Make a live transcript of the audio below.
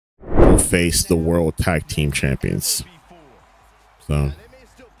face the World Tag Team Champions. So,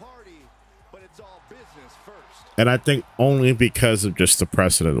 and I think only because of just the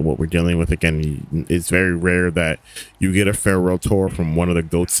precedent of what we're dealing with. Again, it's very rare that you get a farewell tour from one of the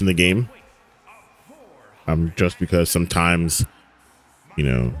GOATs in the game. Just because sometimes, you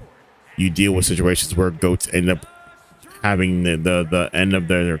know, you deal with situations where GOATs end up having the end of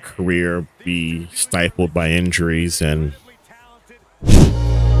their career be stifled by injuries. And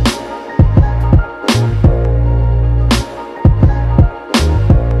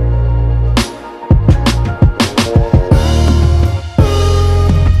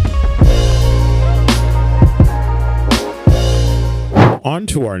on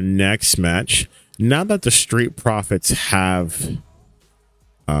to our next match. Now that the Street Profits have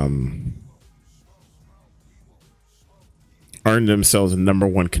earned themselves a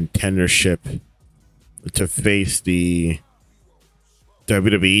 #1 contendership to face the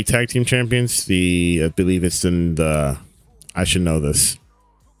WWE Tag Team Champions, I believe it's in the, I should know this,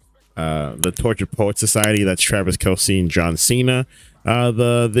 the Tortured Poet Society. That's Travis Kelce and John Cena.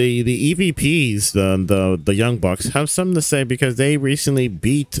 The EVPs, the Young Bucks, have something to say because they recently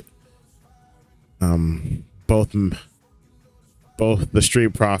beat both the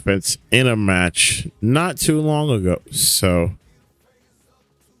Street Profits in a match not too long ago. So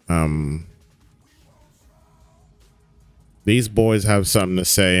these boys have something to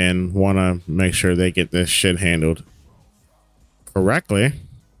say and want to make sure they get this shit handled correctly.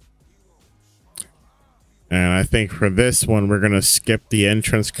 And I think for this one, we're going to skip the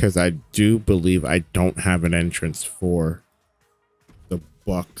entrance because I do believe I don't have an entrance for the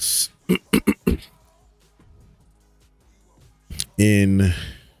Bucks in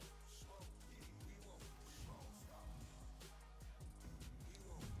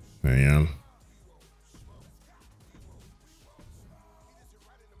hang on.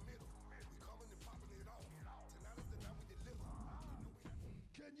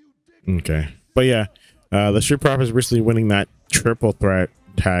 Okay, but yeah, the Street Profits recently winning that triple threat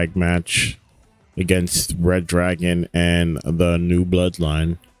tag match against Red Dragon and the New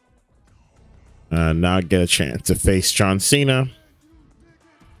Bloodline. Now get a chance to face John Cena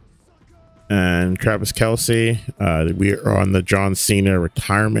and Travis Kelce. We are on the John Cena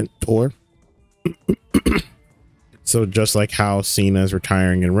retirement tour. So just like how Cena is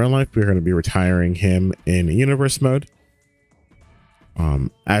retiring in real life, we're going to be retiring him in universe mode.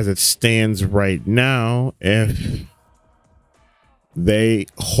 As it stands right now, if they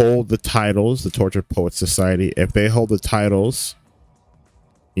hold the titles, the Tortured Poet Society, if they hold the titles,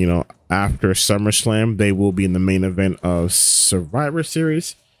 you know, after SummerSlam, they will be in the main event of Survivor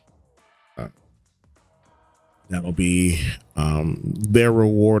Series. That'll be their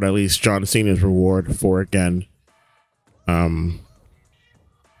reward, at least John Cena's reward for, again,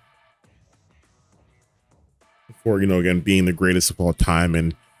 for, you know, again, being the greatest of all time.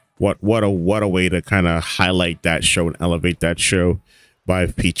 And what a way to kind of highlight that show and elevate that show by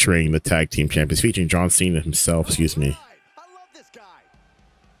featuring the tag team champions, featuring John Cena himself, excuse me.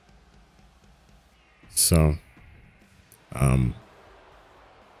 So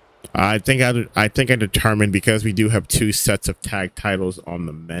I think I determined, because we do have 2 sets of tag titles on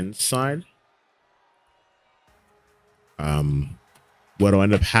the men's side, what'll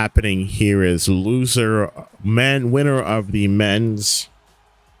end up happening here is winner of the men's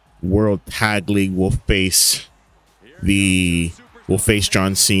World Tag League will face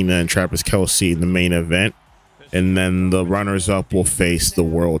John Cena and Travis Kelce in the main event, and then the runners up will face the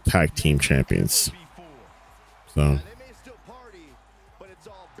World Tag Team Champions. So,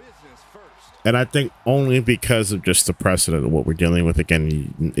 and I think only because of just the precedent of what we're dealing with.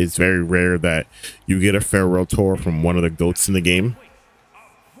 Again, it's very rare that you get a farewell tour from one of the GOATs in the game.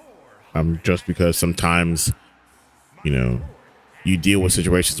 Just because sometimes, you know, you deal with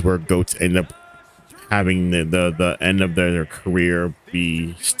situations where GOATs end up having the end of their career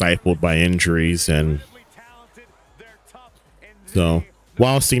be stifled by injuries. And so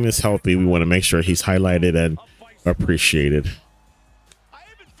while Cena's healthy, we want to make sure he's highlighted and appreciated. I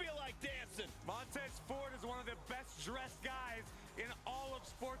even feel like dancing. Montez Ford is one of the best dressed guys in all of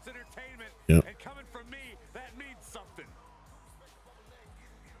sports entertainment. Yep. And coming from me, that means something.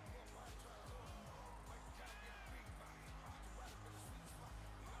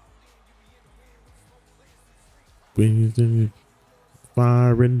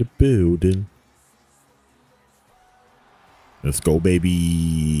 Fire in the building. Let's go,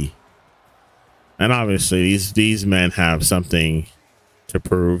 baby. And obviously these men have something to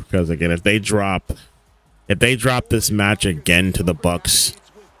prove, because again, if they drop this match again to the Bucks,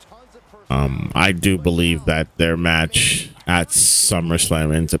 I do believe that their match at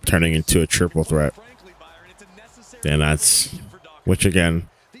SummerSlam ends up turning into a triple threat. And that's, which again,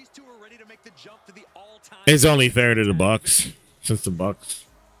 is only fair to the Bucks, since the Bucks,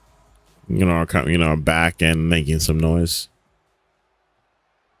 are back and making some noise.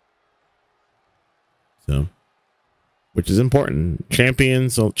 So, which is important.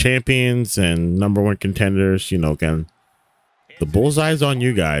 Champions and number one contenders, again, the bullseye's on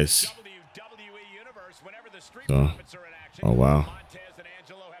you guys. So, oh wow.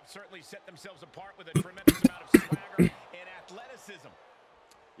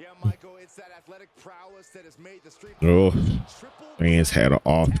 Oh, bring his head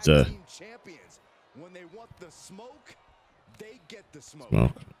off the smoke.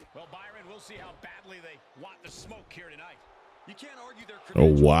 Well, Byron, we'll see how badly they want the smoke here tonight. You can't argue their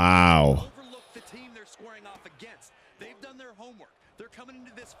credentials. Oh wow. Overlook the team they're squaring off against. They've done their homework. They're coming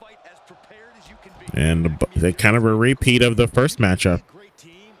into this fight as prepared as you can be. And they kind of a repeat of the first matchup.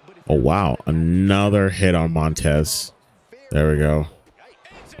 Oh wow, another hit on Montez. There we go.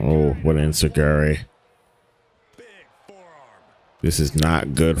 Oh, what an enziguri. This is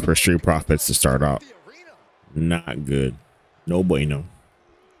not good for Street Profits to start off. Not good. No bueno.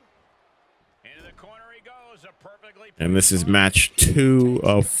 And this is match 2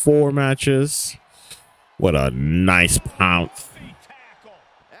 of 4 matches. What a nice pounce.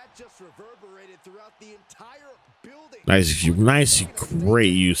 Nice,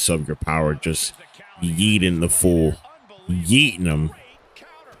 great use of your power. Just yeeting the fool. Yeeting him.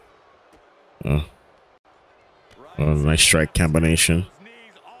 Oh, nice strike combination.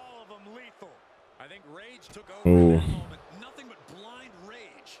 Oh.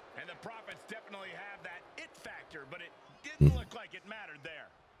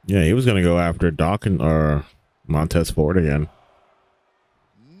 Yeah, he was gonna go after Dawkins or Montez Ford again.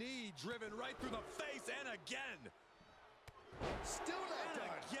 Knee driven right through the face and again. Still not done.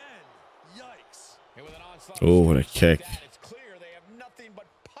 Again. Yikes. And with an onslaught, oh, what a kick. It's clear they have nothing but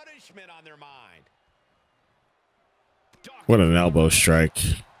punishment on their mind. What an elbow strike.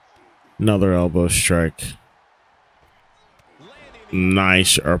 Another elbow strike.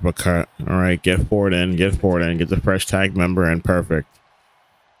 Nice uppercut. All right, get forward in, get the fresh tag member in. Perfect.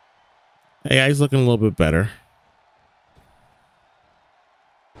 Hey, he's looking a little bit better.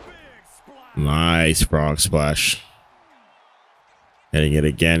 Nice frog splash. Hitting it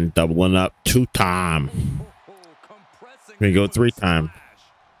again, doubling up 2-time. We go 3-time.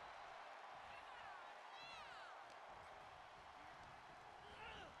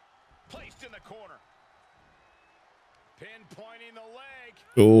 Placed in the corner. Pinpointing the leg.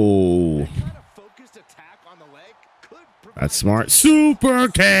 Oh. That's smart. Super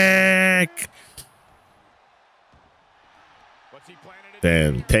kick.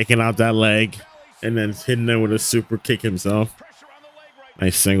 Then taking out that leg and then hitting it with a super kick himself.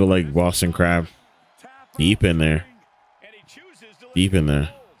 Nice single leg Boston Crab. Deep in there. Deep in there.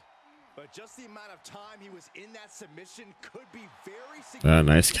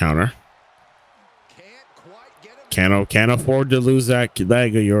 Nice counter. Can't afford to lose that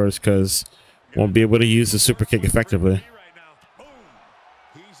leg of yours because won't be able to use the super kick effectively.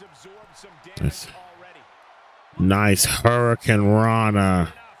 Nice Hurricane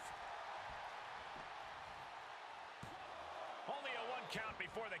Rana. Only a 1 count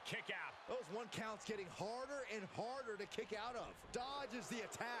before the kick out. Those 1 counts getting harder and harder to kick out of. Dodges the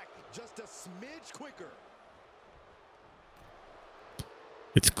attack just a smidge quicker.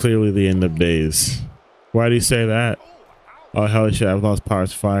 It's clearly the end of days. Why do you say that? Oh hell shit, I've lost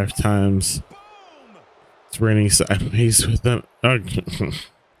powers 5 times. It's raining sideways with them. Oh,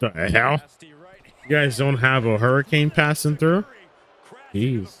 the hell? You guys don't have a hurricane passing through?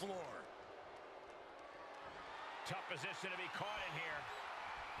 Jeez. Tough position to be caught in here.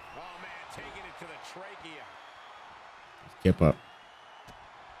 Oh man, taking it to the trachea. Skip up.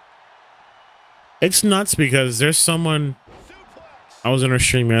 It's nuts because there's someone. I was in her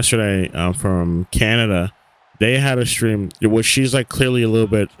stream yesterday from Canada. They had a stream which she's like clearly a little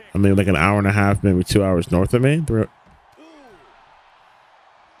bit, I mean, like an hour and a half, maybe 2 hours north of me.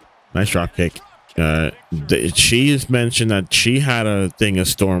 Nice drop kick. She's mentioned that she had a thing of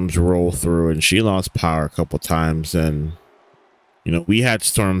storms roll through and she lost power a couple times, and we had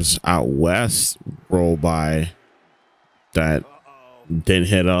storms out west roll by that didn't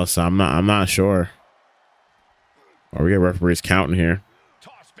hit us. I'm not sure. Oh, we got referees counting here.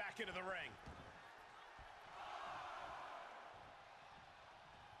 Toss back into the ring.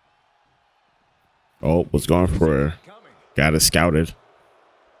 Oh, was going for it. Got it scouted.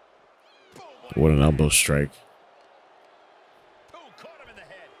 What an elbow strike. Oh, caught him in the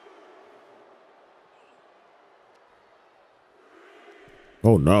head.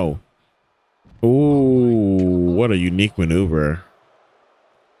 Oh no. Ooh, what a unique maneuver.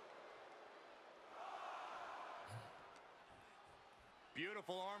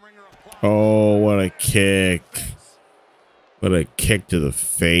 Oh, what a kick. What a kick to the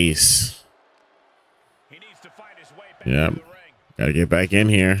face. Yeah. Gotta get back in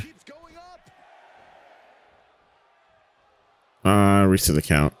here. Reset the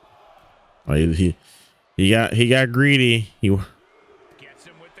count. Oh, he got greedy. He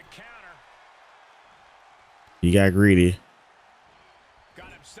got greedy.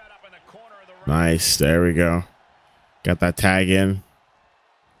 Nice. There we go. Got that tag in.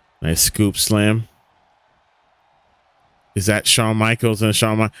 Nice scoop slam. Is that Shawn Michaels and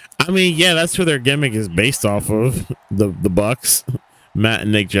I mean, yeah, that's who their gimmick is based off of. The Bucks. Matt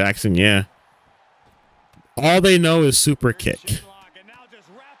and Nick Jackson, yeah. All they know is super kick.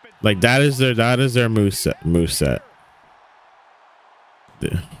 Like that is their moveset.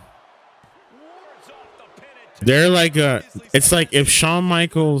 They're like it's like if Shawn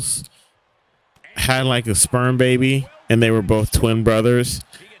Michaels had like a sperm baby and they were both twin brothers,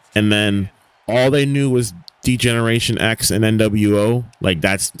 and then all they knew was D-Generation X and NWO. Like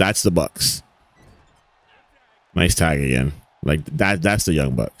that's the Bucks. Nice tag again. Like that's the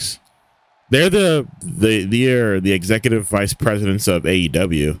Young Bucks. They're the executive vice presidents of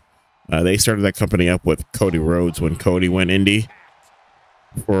AEW. They started that company up with Cody Rhodes when Cody went indie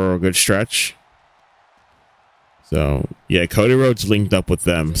for a good stretch. So yeah, Cody Rhodes linked up with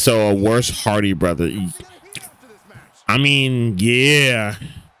them. So a worse Hardy brother. I mean, yeah,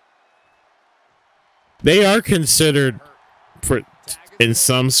 they are considered in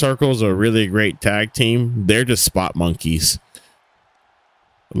some circles a really great tag team. They're just spot monkeys.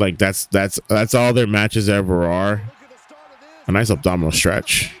 Like that's all their matches ever are. A nice abdominal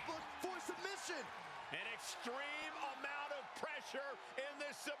stretch.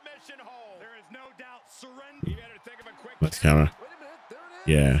 Let's counter.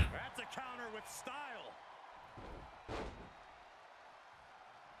 Yeah.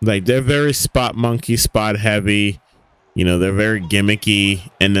 Like they're very spot monkey, spot heavy. You know, they're very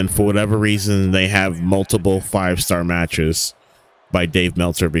gimmicky. And then for whatever reason, they have multiple 5-star matches by Dave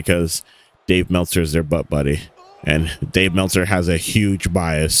Meltzer because Dave Meltzer is their butt buddy. And Dave Meltzer has a huge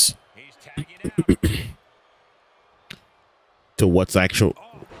bias to what's actual.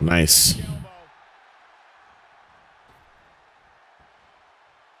 Nice.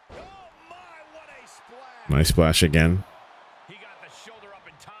 Nice splash again.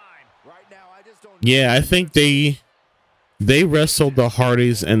 Yeah, I think they wrestled the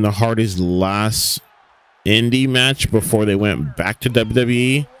Hardys in the Hardys' last indie match before they went back to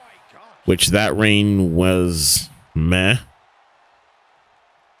WWE, which that reign was meh.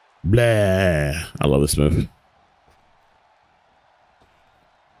 Blah. I love this move.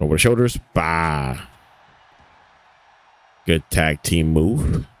 Over the shoulders. Bah. Good tag team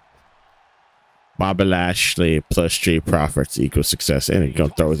move. Bobby Lashley plus Street Profits equals success. And he's going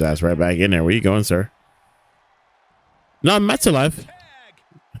to throw his ass right back in there. Where you going, sir? No, Matt's alive.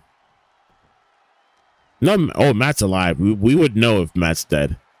 No, oh, Matt's alive. We would know if Matt's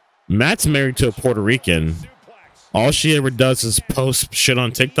dead. Matt's married to a Puerto Rican. All she ever does is post shit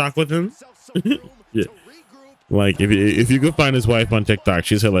on TikTok with him. Yeah. Like, if you could find his wife on TikTok,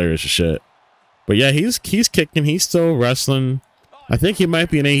 she's hilarious as shit. But yeah, he's kicking. He's still wrestling. I think he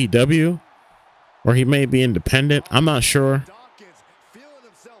might be in AEW. Or he may be independent. I'm not sure.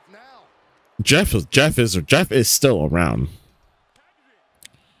 Jeff is still around.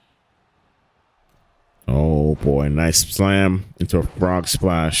 Oh boy, nice slam into a frog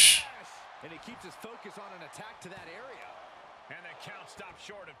splash. And he keeps his focus on an attack to that area. And the count stops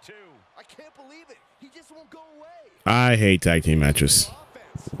short of 2. I can't believe it. He just won't go away. I hate tag team matches.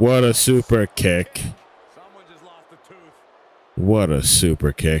 What a super kick. Someone just lost the tooth. What a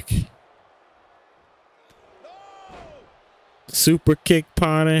super kick. Super kick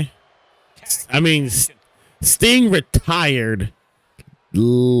party. I mean, Sting retired.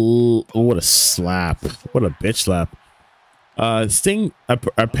 Ooh, what a slap. What a bitch slap. Sting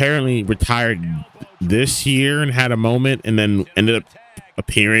apparently retired this year and had a moment and then ended up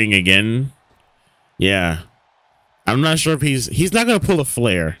appearing again. Yeah. I'm not sure if he's not going to pull a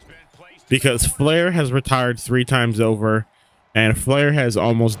Flair because Flair has retired 3 times over and Flair has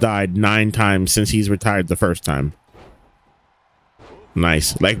almost died 9 times since he's retired the first time.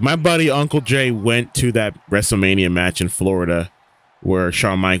 Nice. Like my buddy Uncle Jay went to that WrestleMania match in Florida where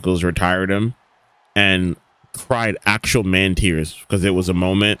Shawn Michaels retired him and cried actual man tears because it was a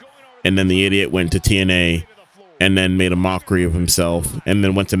moment. And then the idiot went to TNA and then made a mockery of himself and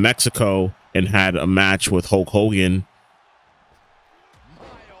then went to Mexico and had a match with Hulk Hogan.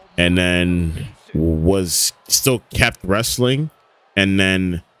 and then was still kept wrestling, and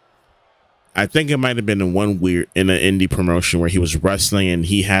then I think it might have been in an indie promotion where he was wrestling and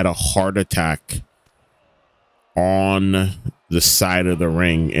he had a heart attack on the side of the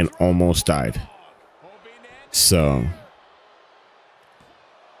ring and almost died. So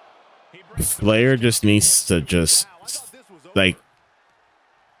Flair just needs to just like,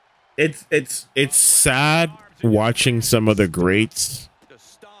 it's sad watching some of the greats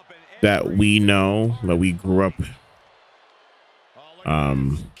that we know, that we grew up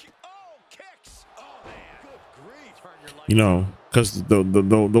you know, because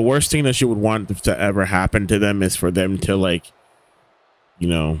the worst thing that you would want to ever happen to them is for them to, like, you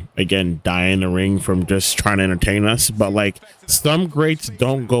know, again, die in the ring from just trying to entertain us. But like, some greats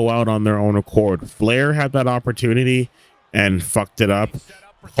don't go out on their own accord. Flair had that opportunity and fucked it up.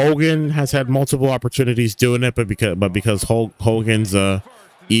 Hogan has had multiple opportunities doing it, but because Hogan's a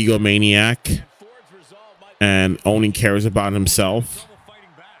egomaniac and only cares about himself,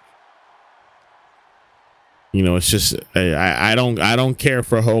 you know, it's just I don't care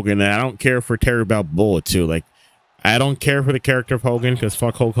for Hogan, and I don't care for Terry Balboa too. Like, I don't care for the character of Hogan because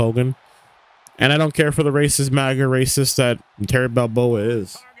fuck Hulk Hogan, and I don't care for the racist MAGA racist that Terry Balboa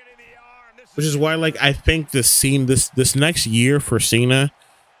is. Which is why, like, I think this next year for Cena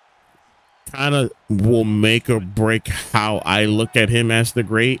kind of will make or break how I look at him as the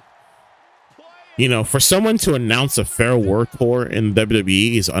great. You know, for someone to announce a farewell tour in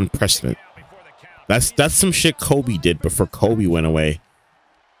WWE is unprecedented. That's some shit Kobe did before Kobe went away.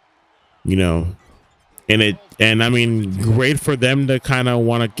 You know, and I mean, great for them to kind of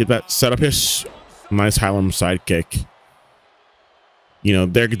want to get that set up. His nice Harlem sidekick. You know,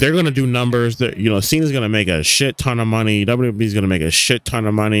 they're gonna do numbers. That, you know, Cena's gonna make a shit ton of money. WWE's gonna make a shit ton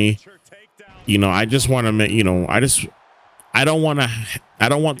of money. You know, I just want to make, you know, I don't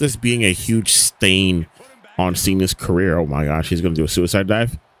want this being a huge stain on Cena's career. Oh my gosh, he's gonna do a suicide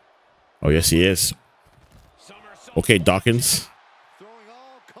dive. Oh yes, he is. Okay, Dawkins.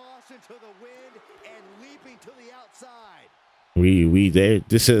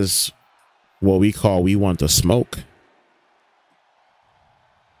 This is what we call we want the smoke.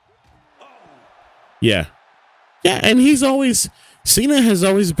 Yeah, and Cena has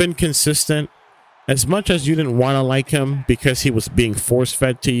always been consistent. As much as you didn't want to like him because he was being force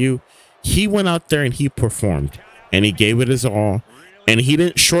fed to you, he went out there and he performed and he gave it his all, and he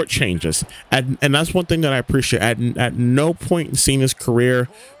didn't shortchange us. And that's one thing that I appreciate. At no point in Cena's career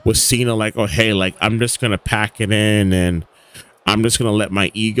was Cena like, oh hey, like, I'm just gonna pack it in and I'm just gonna let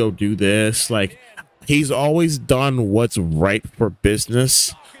my ego do this. Like, he's always done what's right for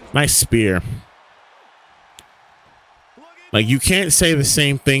business. Nice spear. Like, you can't say the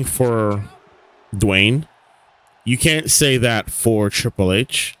same thing for Dwayne. You can't say that for Triple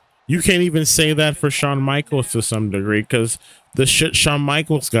H. You can't even say that for Shawn Michaels to some degree, because the shit Shawn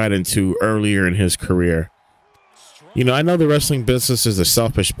Michaels got into earlier in his career. You know, I know the wrestling business is a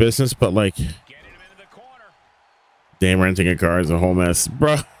selfish business, but like, damn, renting a car is a whole mess,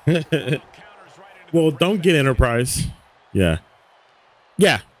 bro. Well, don't get Enterprise. Yeah.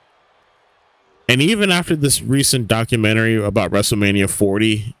 And even after this recent documentary about WrestleMania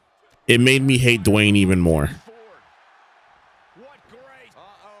 40, it made me hate Dwayne even more.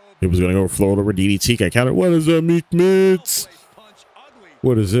 He was going to go float over DDT. I counted. What is up, Meek Mitts?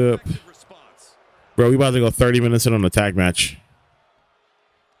 What is up? Bro, we about to go 30 minutes in on the tag match.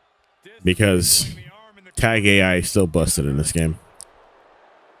 Because tag AI is still busted in this game.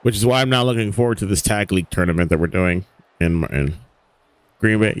 Which is why I'm now looking forward to this tag league tournament that we're doing in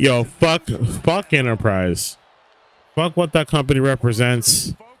Green Bay. Yo, fuck Enterprise. Fuck what that company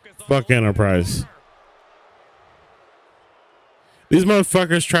represents. Fuck Enterprise. These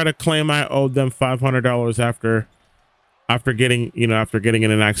motherfuckers try to claim I owed them $500 after getting in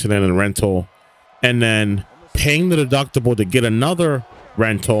an accident and rental, and then paying the deductible to get another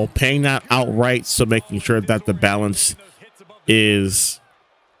rental, paying that outright, so making sure that the balance is,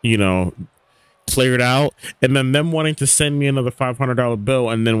 you know, cleared out, and then them wanting to send me another $500 bill.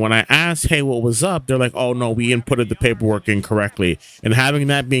 And then when I asked, hey, what was up, they're like, oh no, we inputted the paperwork incorrectly. And having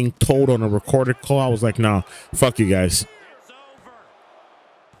that being told on a recorded call, I was like, nah, fuck you guys.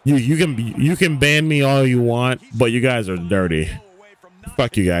 You can ban me all you want, but you guys are dirty.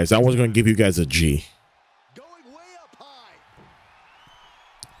 Fuck you guys. I was gonna give you guys a G.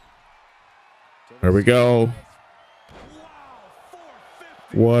 There we go.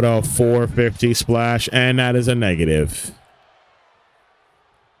 What a 450 splash, and that is a negative.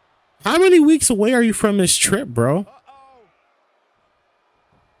 How many weeks away are you from this trip, bro?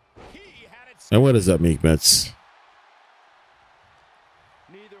 And what is up, Meek Mitts?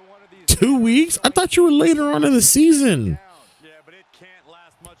 one of these 2 weeks? I thought you were later on in the season. Yeah, but it can't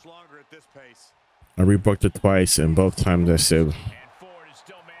last much longer at this pace. I rebooked it twice, and both times I said, And Ford is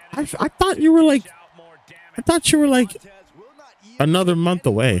still managing I thought you were like, to out more damage. I thought you were like another month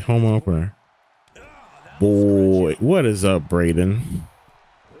away, home opener. Boy, what is up, Braden?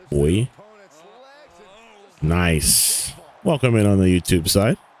 Boy, nice. Welcome in on the YouTube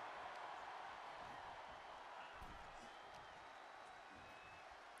side.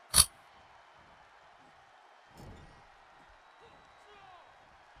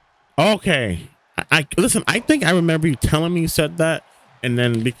 Okay, I listen. I think I remember you telling me you said that, and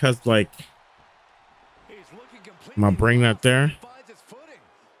then because like my brain not there.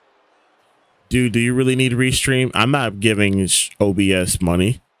 Dude, do you really need restream? I'm not giving OBS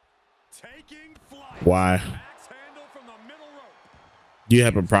money. Why? Do you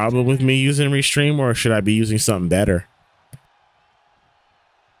have a problem with me using restream, or should I be using something better?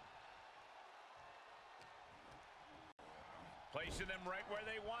 Placing them right where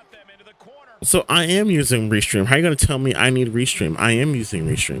they want them, into the corner. So I am using restream. How are you going to tell me I need restream? I am using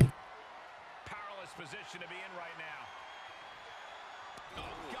restream. Powerless position to be in right now. Oh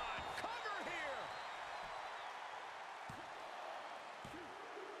God, cover here.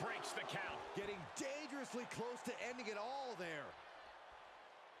 Breaks the count. Getting dangerously close to ending it all there.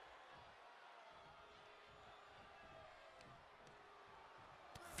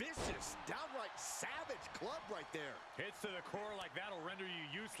 Vicious, downright savage club right there. Hits to the core like that'll render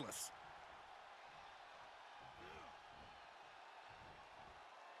you useless.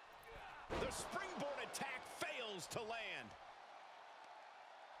 The springboard attack fails to land.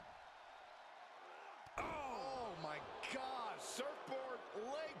 Oh my God, surfboard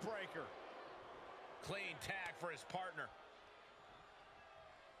leg breaker. Clean tag for his partner.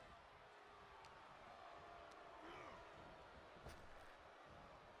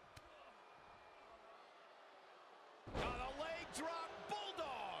 On a leg drop,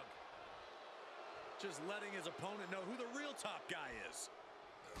 bulldog. Just letting his opponent know who the real top guy is.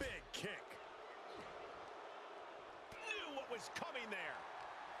 Big kick. Knew what was coming there.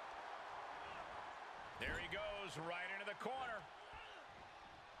 There he goes, right into the corner.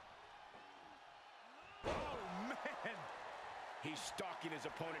 Oh, man. He's stalking his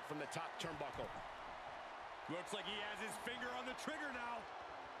opponent from the top turnbuckle. Looks like he has his finger on the trigger now.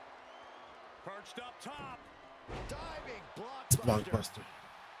 Perched up top. Diving blockbuster.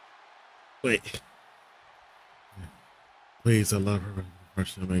 Wait. Please, I love her. Oh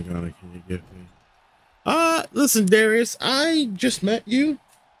my God, can you give me? Listen, Darius, I just met you.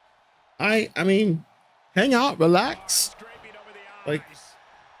 I mean, hang out, relax. Like,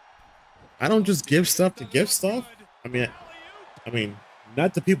 I don't just give stuff to give stuff. I mean,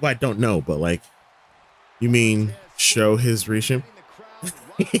 not to people I don't know, but like, you mean show his reshim?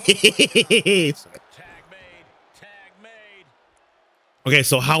 Okay,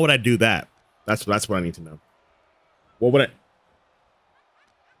 so how would I do that? That's what I need to know.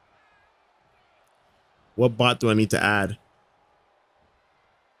 What bot do I need to add?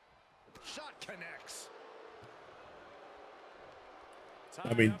 Shot connects.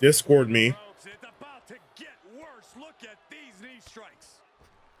 I mean, Discord me. It's about to get worse. Look at these knee strikes.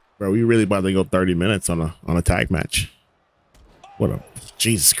 Bro, we really about to go 30 minutes on a tag match. What a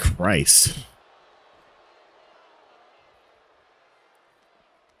Jesus Christ.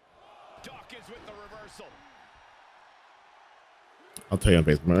 Dawkins with the reversal. I'll tell you on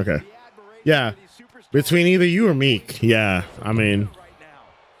Facebook. Okay. Yeah. Between either you or Meek. Yeah. I mean,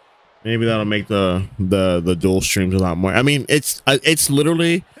 maybe that'll make the dual streams a lot more. I mean, it's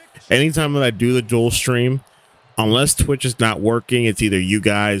literally anytime that I do the dual stream, unless Twitch is not working, it's either you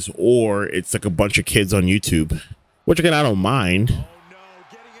guys or it's like a bunch of kids on YouTube, which again, I don't mind.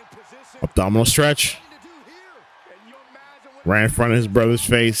 Abdominal stretch. Right in front of his brother's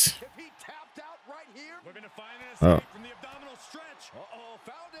face. Oh.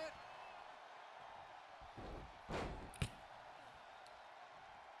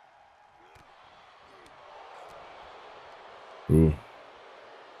 Ooh.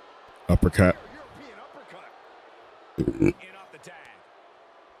 Uppercut.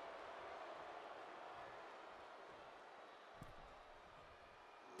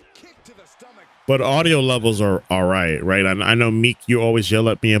 But audio levels are all right, right? I know, Meek, you always yell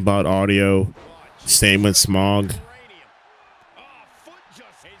at me about audio. Same with Smog.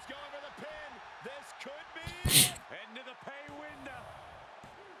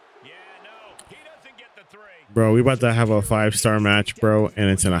 Bro, we about to have a 5-star match, bro, and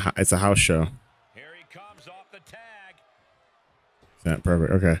it's a house show. Here he comes off the tag. Is that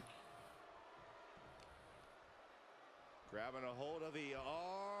perfect? Okay. Grabbing a hold of the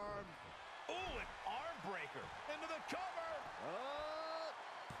arm.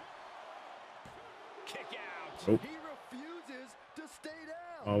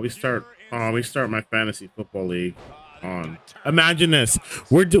 Oh. We start my fantasy football league on. Imagine this.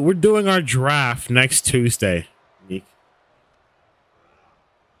 We're doing our draft next Tuesday. Nick.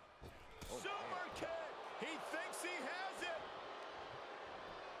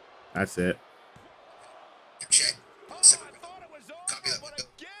 That's it. Check. Copy that window.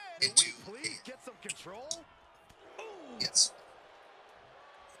 Into yes.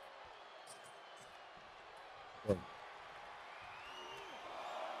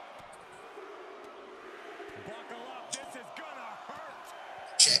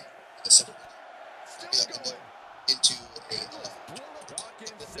 Check. The center window. Copy that window. Into a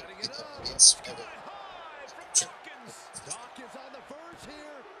it's covered. Check.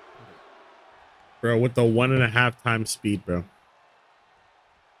 Bro, with the 1.5 times speed, bro.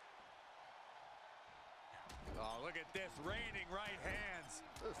 Oh, look at this, raining right hands.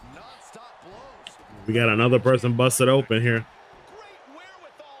 Non-stop blows. We got another person busted open here. Great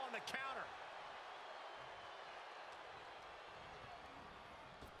wherewithal on the counter.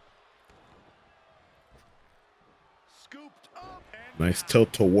 Scooped up and Nice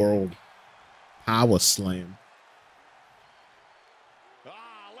tilt-to-world power slam.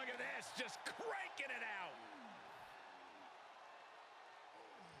 look at this, just cranking it out.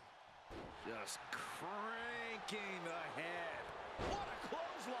 Just cranking the head. What a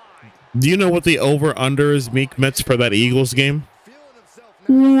clothesline. Do you know what the over-under is, Meek Mets, for that Eagles game?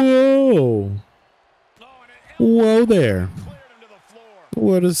 Whoa. Whoa there.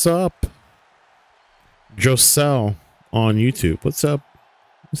 What is up? Joselle on YouTube. What's up?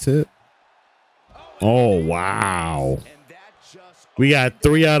 What's it? Oh, wow. We got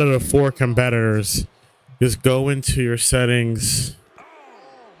 3 out of the 4 competitors. Just go into your settings. Oh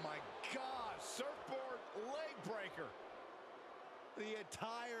my God, surfboard leg breaker. The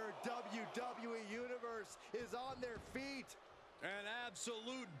entire WWE universe is on their feet. An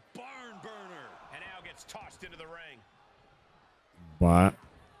absolute barn burner. And now gets tossed into the ring. What?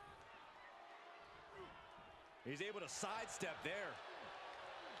 He's able to sidestep there.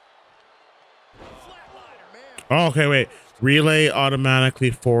 Flatliner, man. Oh, okay, wait. Relay automatically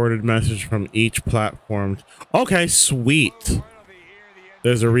forwarded message from each platform. Okay, sweet.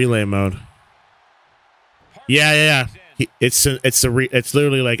 There's a relay mode. Yeah. It's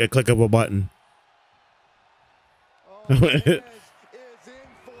literally like a click of a button.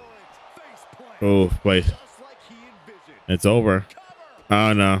 Oh, wait. It's over.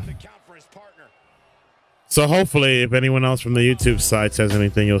 Oh no. So hopefully, if anyone else from the YouTube side says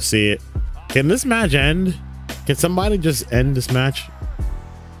anything, you'll see it. Can this match end? Can somebody just end this match?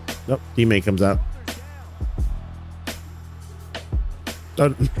 Nope, teammate comes out.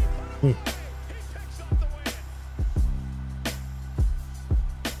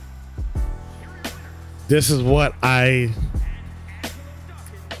 This is what I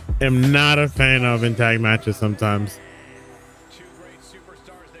am not a fan of in tag matches sometimes.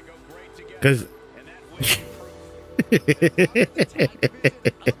 Because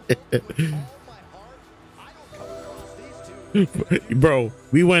bro,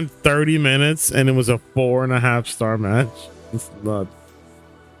 we went 30 minutes and it was a 4.5 star match. It's not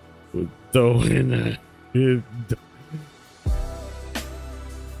doing it.